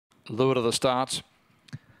Lure to the starts.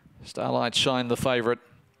 Starlight Shine the favourite.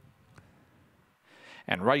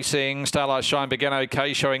 And racing, Starlight Shine began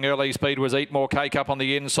okay, showing early speed was Eat More Cake up on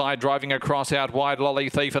the inside, driving across out wide Lolly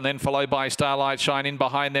Thief, and then followed by Starlight Shine. In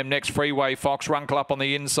behind them next Freeway Fox, Runkle up on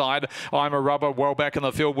the inside. I'm a Rubber well back in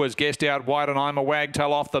the field was Guessed out wide, and I'm a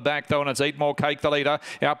Wagtail off the back though, and it's Eat More Cake the leader.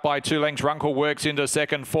 Out by 2 lengths, Runkle works into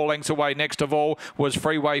second, 4 lengths away. Next of all was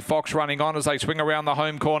Freeway Fox running on as they swing around the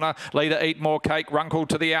home corner. Leader Eat More Cake, Runkle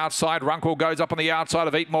to the outside. Runkle goes up on the outside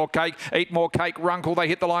of Eat More Cake. Eat More Cake, Runkle, they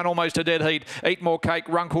hit the line almost a dead heat. Eat More Cake,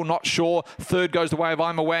 Runkle not sure. Third goes the way of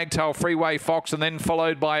I'm a Wagtail, Freeway Fox, and then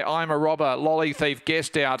followed by I'm a Robber, Lolly Thief,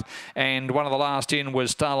 Guessed out, and one of the last in was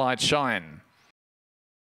Starlight Shine.